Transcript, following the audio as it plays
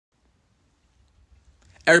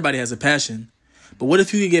Everybody has a passion. But what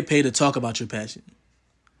if you could get paid to talk about your passion?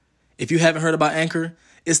 If you haven't heard about Anchor,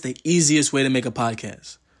 it's the easiest way to make a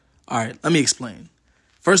podcast. All right, let me explain.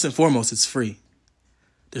 First and foremost, it's free.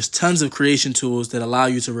 There's tons of creation tools that allow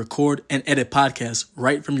you to record and edit podcasts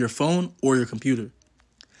right from your phone or your computer.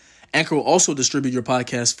 Anchor will also distribute your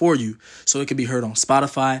podcast for you, so it can be heard on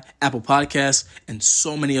Spotify, Apple Podcasts, and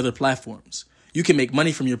so many other platforms. You can make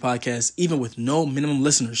money from your podcast even with no minimum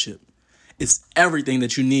listenership. It's everything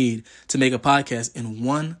that you need to make a podcast in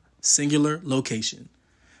one singular location.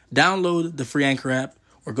 Download the free Anchor app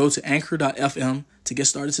or go to anchor.fm to get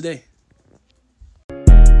started today.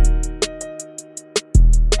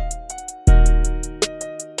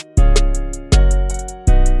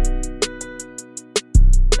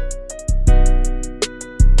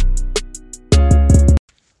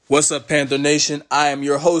 What's up, Panther Nation? I am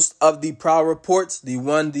your host of the Proud Reports, the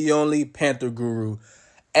one, the only Panther Guru.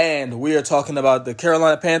 And we are talking about the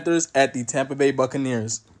Carolina Panthers at the Tampa Bay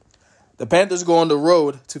Buccaneers. The Panthers go on the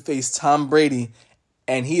road to face Tom Brady,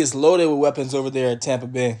 and he is loaded with weapons over there at Tampa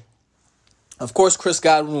Bay. Of course, Chris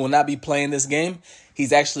Godwin will not be playing this game.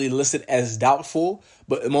 He's actually listed as doubtful,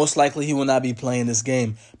 but most likely he will not be playing this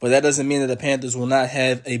game. But that doesn't mean that the Panthers will not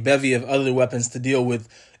have a bevy of other weapons to deal with,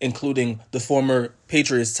 including the former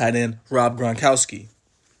Patriots tight end Rob Gronkowski.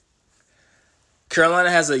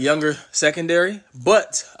 Carolina has a younger secondary,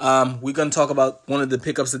 but we're going to talk about one of the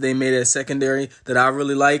pickups that they made at secondary that I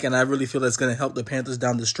really like, and I really feel that's going to help the Panthers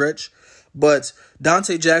down the stretch. But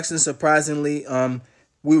Dante Jackson, surprisingly,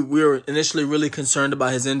 we were initially really concerned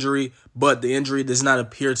about his injury, but the injury does not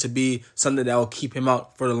appear to be something that will keep him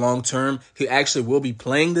out for the long term. He actually will be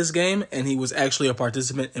playing this game, and he was actually a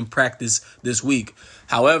participant in practice this week.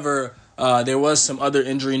 However, there was some other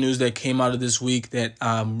injury news that came out of this week that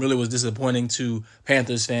really was disappointing to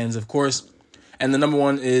Panthers fans, of course. And the number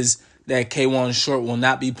one is that K'Wan Short will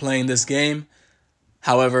not be playing this game.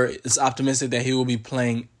 However, it's optimistic that he will be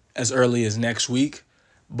playing as early as next week.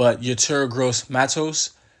 But Yetur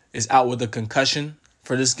Gross-Matos is out with a concussion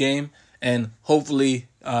for this game, and hopefully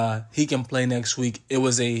he can play next week. It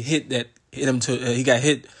was a hit that hit him he got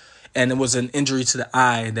hit, and it was an injury to the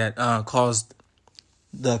eye that caused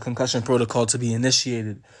the concussion protocol to be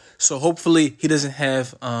initiated. So hopefully he doesn't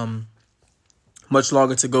have much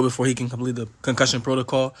longer to go before he can complete the concussion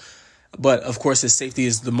protocol. But of course, his safety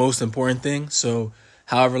is the most important thing. So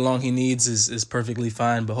however long he needs is perfectly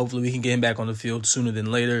fine, but hopefully we can get him back on the field sooner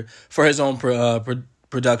than later for his own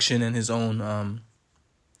production and his own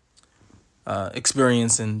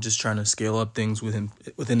experience and just trying to scale up things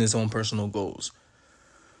within his own personal goals.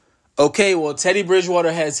 Okay, well, Teddy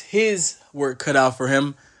Bridgewater has his work cut out for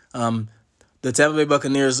him. The Tampa Bay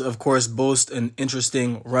Buccaneers, of course, boast an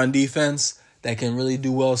interesting run defense that can really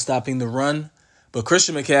do well stopping the run, but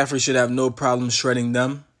Christian McCaffrey should have no problem shredding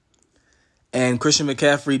them. And Christian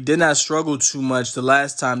McCaffrey did not struggle too much the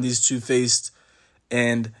last time these two faced,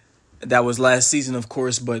 and that was last season, of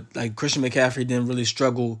course, but Christian McCaffrey didn't really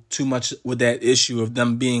struggle too much with that issue of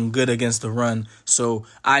them being good against the run. So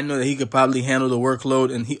I know that he could probably handle the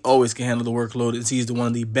workload, and he always can handle the workload as he's one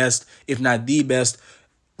of the best, if not the best,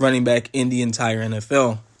 running back in the entire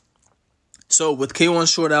NFL. So with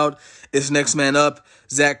K'Wan Short out, it's next man up.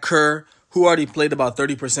 Zach Kerr, who already played about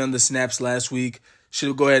 30% of the snaps last week,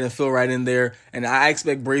 should go ahead and fill right in there. And I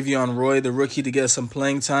expect Bravion Roy, the rookie, to get some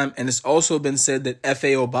playing time. And it's also been said that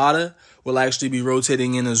F.A. Obata will actually be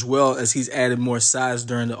rotating in as well, as he's added more size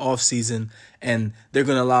during the offseason. And they're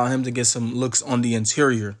going to allow him to get some looks on the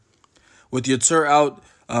interior. With Yetur out,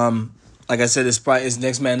 like I said, it's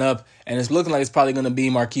next man up. And it's looking like it's probably going to be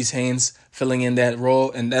Marquise Haynes filling in that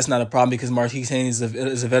role. And that's not a problem because Marquise Haynes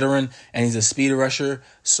is a veteran and he's a speed rusher.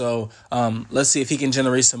 So let's see if he can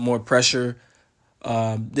generate some more pressure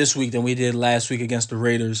this week than we did last week against the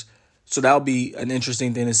Raiders. So that'll be an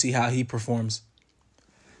interesting thing to see how he performs.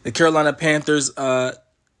 The Carolina Panthers had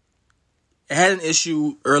an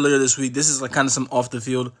issue earlier this week. This is kind of some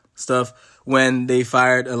off-the-field stuff when they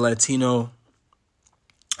fired a Latino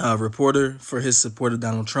reporter for his support of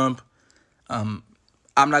Donald Trump. I'm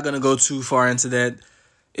not going to go too far into that.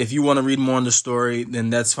 If you want to read more on the story,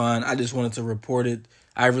 then that's fine. I just wanted to report it.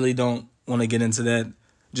 I really don't want to get into that,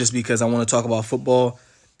 just because I want to talk about football.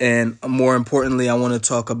 And more importantly, I want to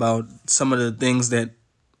talk about some of the things that,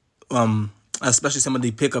 especially some of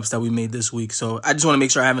the pickups that we made this week. So I just want to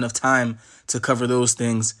make sure I have enough time to cover those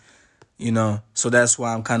things, So that's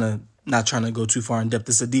why I'm kind of not trying to go too far in depth.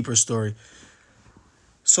 It's a deeper story.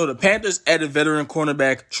 So the Panthers added veteran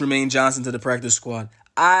cornerback Trumaine Johnson to the practice squad.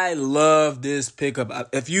 I love this pickup.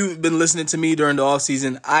 If you've been listening to me during the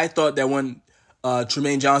offseason, I thought that when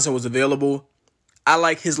Trumaine Johnson was available, I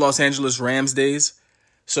like his Los Angeles Rams days.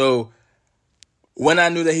 So when I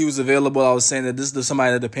knew that he was available, I was saying that this is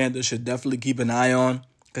somebody that the Panthers should definitely keep an eye on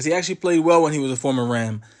because he actually played well when he was a former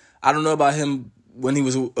Ram. I don't know about him when he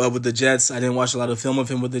was with the Jets. I didn't watch a lot of film of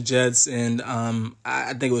him with the Jets, and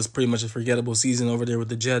I think it was pretty much a forgettable season over there with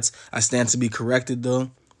the Jets. I stand to be corrected,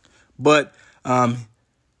 though. But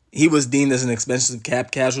he was deemed as an expensive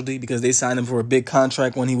cap casualty because they signed him for a big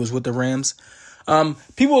contract when he was with the Rams.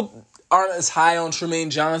 People aren't as high on Tremaine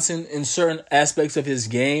Johnson in certain aspects of his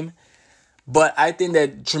game, but I think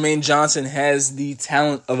that Tremaine Johnson has the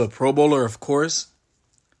talent of a Pro Bowler, of course.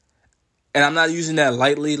 And I'm not using that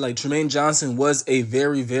lightly. Like, Tremaine Johnson was a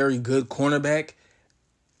very, very good cornerback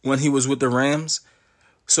when he was with the Rams.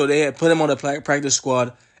 So they had put him on the practice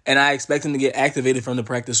squad, and I expect him to get activated from the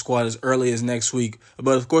practice squad as early as next week.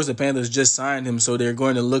 But, of course, the Panthers just signed him, so they're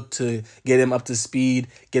going to look to get him up to speed,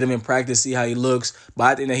 get him in practice, see how he looks. But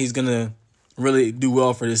I think that he's going to really do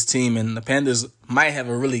well for this team, and the Panthers might have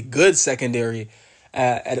a really good secondary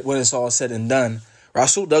when it's all said and done.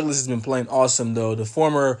 Rasul Douglas has been playing awesome, though. The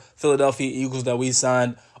former Philadelphia Eagles that we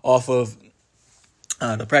signed off of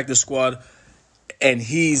the practice squad, and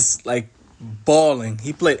he's, like, balling.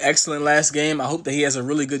 He played excellent last game. I hope that he has a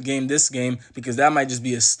really good game this game because that might just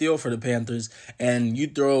be a steal for the Panthers. And you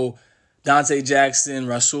throw Dante Jackson,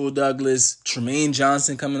 Rasul Douglas, Tremaine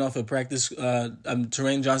Johnson coming off the practice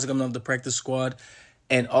squad,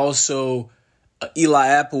 and also Eli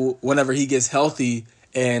Apple whenever he gets healthy.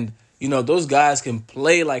 And those guys can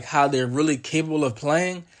play like how they're really capable of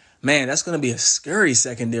playing. Man, that's going to be a scary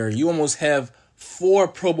secondary. You almost have 4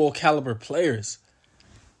 Pro Bowl caliber players.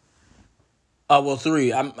 Well,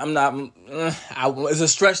 3. I'm not. It's a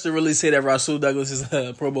stretch to really say that Rasul Douglas is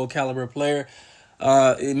a Pro Bowl caliber player.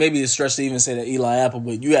 It may be a stretch to even say that Eli Apple,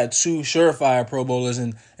 but you had 2 surefire Pro Bowlers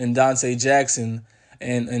in Dante Jackson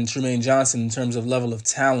and Tremaine Johnson in terms of level of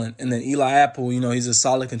talent. And then Eli Apple, he's a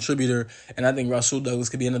solid contributor, and I think Rasul Douglas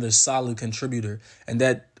could be another solid contributor. And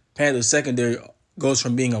that Panthers secondary goes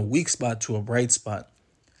from being a weak spot to a bright spot.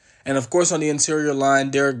 And, of course, on the interior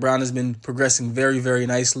line, Derek Brown has been progressing very, very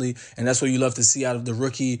nicely, and that's what you love to see out of the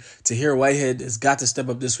rookie. Tahir Whitehead has got to step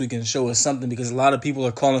up this week and show us something because a lot of people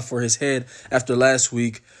are calling for his head after last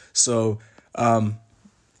week. So the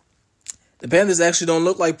Panthers actually don't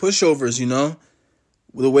look like pushovers,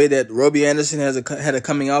 the way that Robbie Anderson had a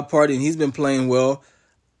coming out party, and he's been playing well.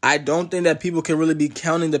 I don't think that people can really be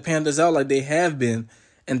counting the Panthers out like they have been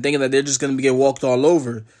and thinking that they're just going to get walked all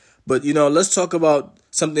over. But, let's talk about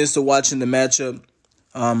some things to watch in the matchup.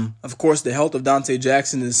 Of course, the health of Dante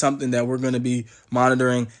Jackson is something that we're going to be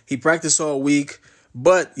monitoring. He practiced all week,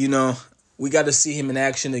 but, we got to see him in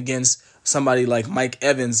action against somebody like Mike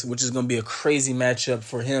Evans, which is going to be a crazy matchup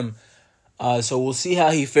for him. So we'll see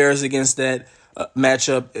how he fares against that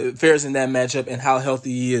fares in that matchup and how healthy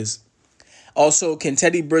he is. Also, can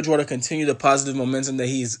Teddy Bridgewater continue the positive momentum that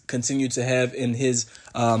he's continued to have in his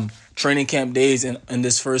training camp days and in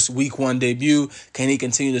this first week 1 debut? Can he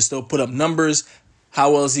continue to still put up numbers?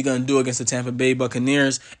 How well is he going to do against the Tampa Bay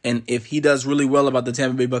Buccaneers? And if he does really well about the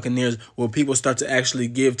Tampa Bay Buccaneers, will people start to actually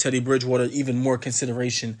give Teddy Bridgewater even more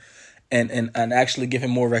consideration and actually give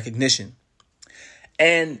him more recognition?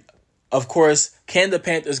 And, of course, can the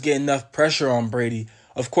Panthers get enough pressure on Brady?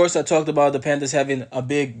 Of course, I talked about the Panthers having a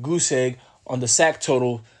big goose egg on the sack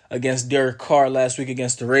total against Derek Carr last week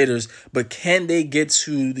against the Raiders, but can they get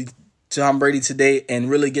to Tom Brady today and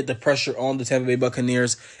really get the pressure on the Tampa Bay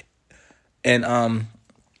Buccaneers? And,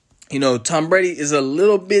 Tom Brady is a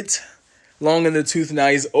little bit long in the tooth now.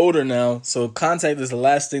 He's older now, so contact is the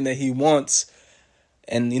last thing that he wants.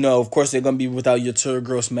 And, of course, they're going to be without Yetur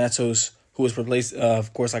Gross-Matos, who was replaced,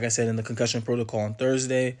 of course, like I said, in the concussion protocol on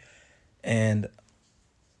Thursday. And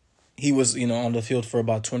he was, on the field for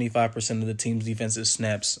about 25% of the team's defensive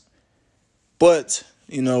snaps. But,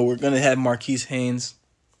 we're going to have Marquise Haynes,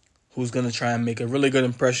 who's going to try and make a really good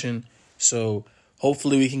impression. So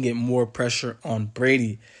hopefully we can get more pressure on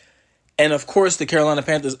Brady. And, of course, the Carolina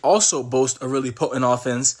Panthers also boast a really potent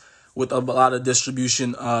offense with a lot of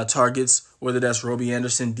distribution targets, whether that's Robbie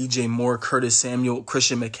Anderson, DJ Moore, Curtis Samuel,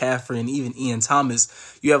 Christian McCaffrey, and even Ian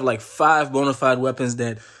Thomas. You have like 5 bona fide weapons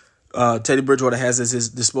that Teddy Bridgewater has at his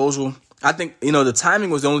disposal. I think, the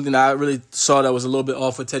timing was the only thing that I really saw that was a little bit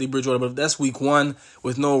off for Teddy Bridgewater. But that's week 1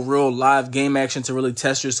 with no real live game action to really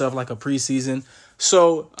test yourself like a preseason.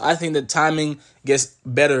 So I think the timing gets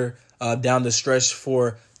better down the stretch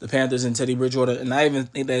for the Panthers and Teddy Bridgewater. And I even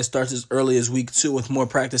think that it starts as early as week 2 with more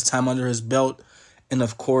practice time under his belt. And,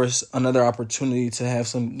 of course, another opportunity to have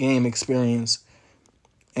some game experience.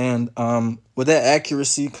 And with that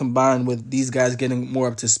accuracy combined with these guys getting more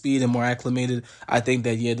up to speed and more acclimated, I think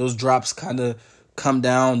that, those drops kind of come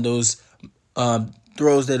down. Those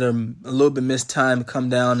throws that are a little bit mistimed come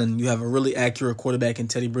down, and you have a really accurate quarterback in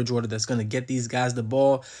Teddy Bridgewater that's going to get these guys the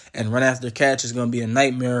ball and run after catch is going to be a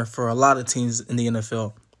nightmare for a lot of teams in the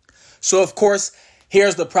NFL. So, of course,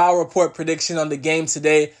 here's the Prowl Report prediction on the game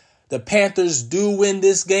today. The Panthers do win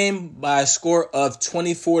this game by a score of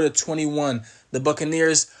 24-21. The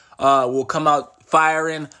Buccaneers will come out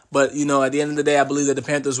firing, but, at the end of the day, I believe that the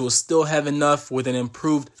Panthers will still have enough with an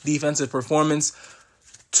improved defensive performance.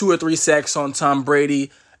 2 or 3 sacks on Tom Brady,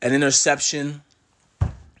 an interception,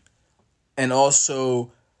 and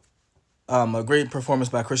also a great performance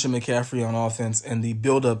by Christian McCaffrey on offense and the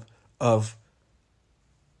buildup of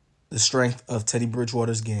the strength of Teddy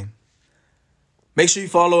Bridgewater's game. Make sure you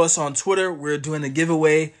follow us on Twitter. We're doing a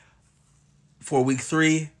giveaway for Week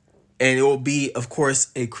 3, and it will be, of course,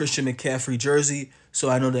 a Christian McCaffrey jersey. So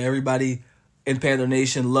I know that everybody in Panther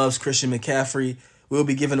Nation loves Christian McCaffrey. We'll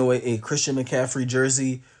be giving away a Christian McCaffrey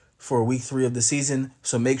jersey for Week 3 of the season.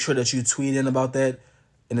 So make sure that you tweet in about that,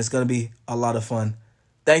 and it's going to be a lot of fun.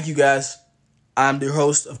 Thank you, guys. I'm the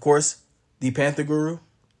host, of course, the Panther Guru.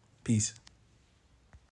 Peace.